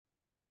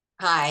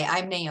Hi,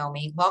 I'm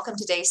Naomi. Welcome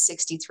to day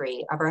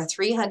 63 of our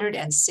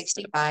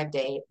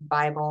 365-day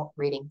Bible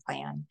reading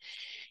plan.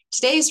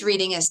 Today's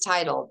reading is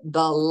titled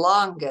The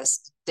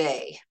Longest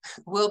Day.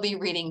 We'll be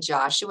reading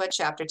Joshua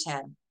chapter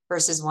 10,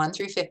 verses 1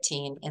 through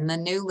 15 in the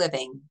New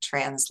Living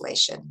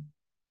Translation.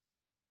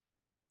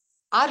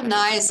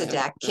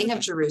 Adonizedek, king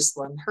of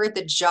Jerusalem, heard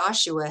that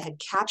Joshua had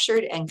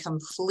captured and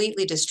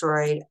completely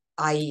destroyed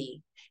Ai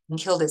and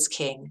killed its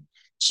king,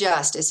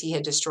 just as he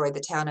had destroyed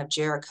the town of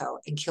Jericho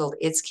and killed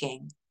its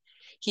king.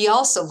 He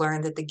also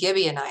learned that the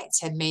Gibeonites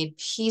had made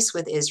peace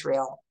with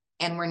Israel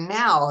and were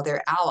now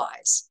their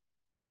allies.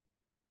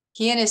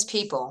 He and his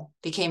people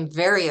became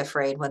very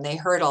afraid when they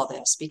heard all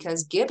this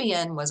because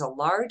Gibeon was a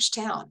large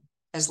town,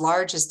 as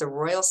large as the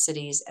royal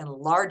cities and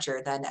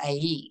larger than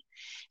Ai.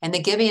 And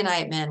the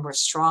Gibeonite men were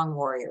strong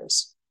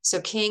warriors.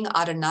 So King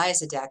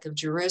Adonizedek of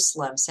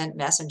Jerusalem sent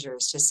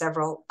messengers to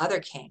several other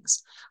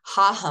kings,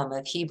 Haham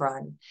of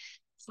Hebron,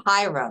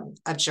 Hiram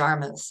of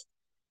Jarmuth,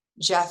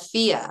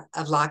 Japhia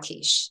of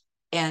Lachish,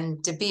 and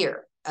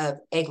Debir of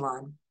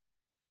Eglon.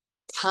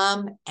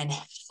 Come and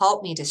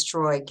help me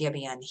destroy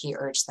Gibeon, he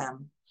urged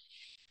them,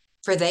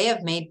 for they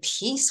have made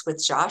peace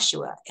with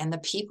Joshua and the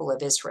people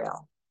of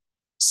Israel.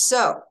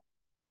 So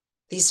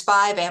these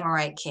 5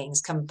 Amorite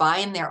kings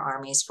combined their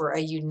armies for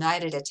a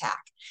united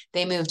attack.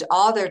 They moved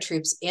all their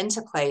troops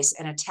into place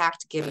and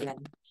attacked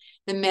Gibeon.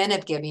 The men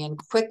of Gibeon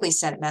quickly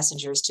sent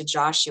messengers to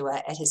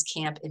Joshua at his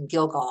camp in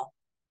Gilgal.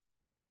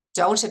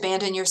 Don't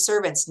abandon your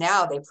servants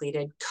now, they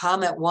pleaded.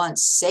 Come at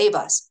once, save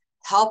us,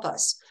 help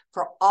us,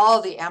 for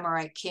all the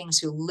Amorite kings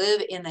who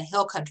live in the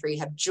hill country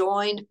have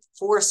joined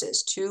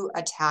forces to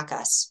attack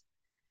us.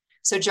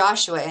 So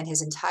Joshua and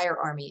his entire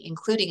army,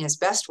 including his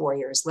best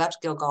warriors,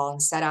 left Gilgal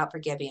and set out for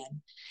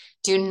Gibeon.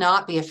 Do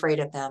not be afraid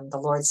of them, the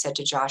Lord said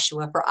to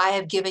Joshua, for I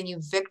have given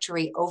you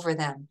victory over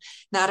them.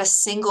 Not a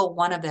single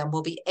one of them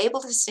will be able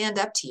to stand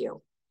up to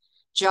you.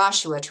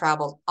 Joshua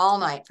traveled all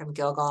night from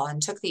Gilgal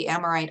and took the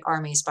Amorite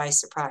armies by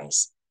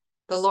surprise.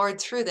 The Lord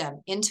threw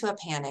them into a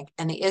panic,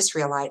 and the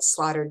Israelites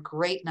slaughtered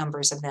great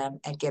numbers of them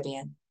at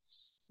Gibeon.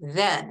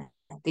 Then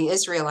the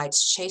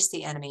Israelites chased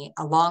the enemy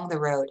along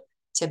the road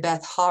to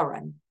Beth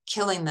Horon,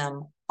 killing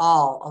them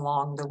all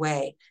along the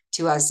way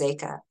to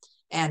Azekah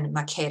and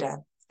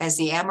Makkedah. As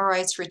the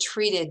Amorites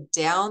retreated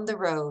down the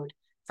road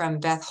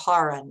from Beth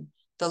Horon,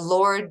 the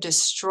Lord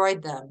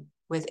destroyed them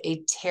with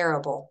a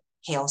terrible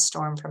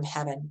hailstorm from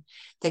heaven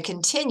that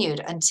continued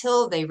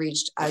until they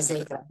reached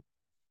Azekah.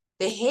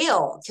 The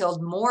hail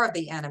killed more of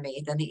the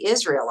enemy than the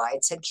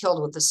Israelites had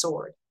killed with the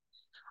sword.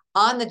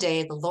 On the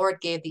day the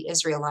Lord gave the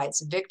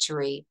Israelites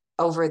victory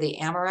over the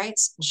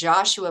Amorites,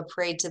 Joshua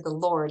prayed to the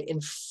Lord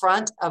in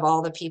front of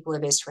all the people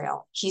of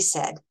Israel. He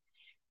said,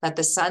 let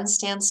the sun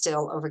stand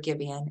still over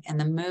Gibeon and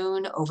the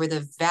moon over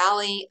the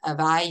valley of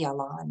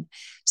Ayalon.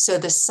 So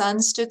the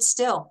sun stood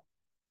still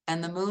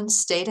and the moon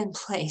stayed in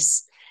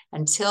place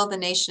until the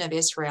nation of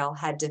Israel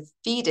had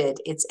defeated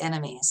its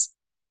enemies.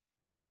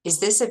 Is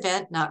this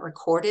event not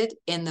recorded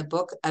in the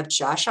book of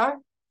Jashar?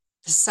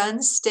 The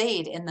sun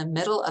stayed in the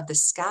middle of the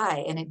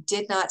sky and it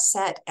did not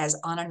set as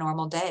on a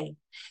normal day.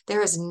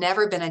 There has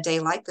never been a day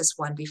like this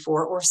one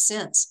before or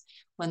since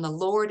when the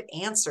Lord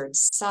answered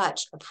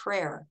such a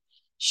prayer.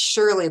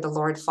 Surely the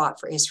Lord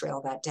fought for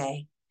Israel that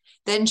day.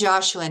 Then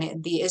Joshua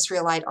and the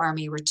Israelite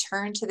army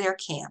returned to their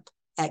camp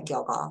at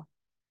Gilgal.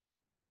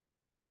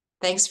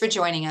 Thanks for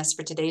joining us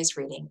for today's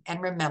reading.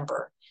 And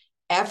remember,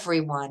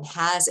 everyone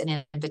has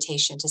an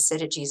invitation to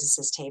sit at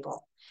Jesus's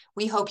table.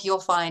 We hope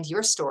you'll find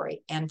your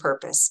story and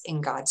purpose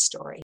in God's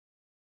story.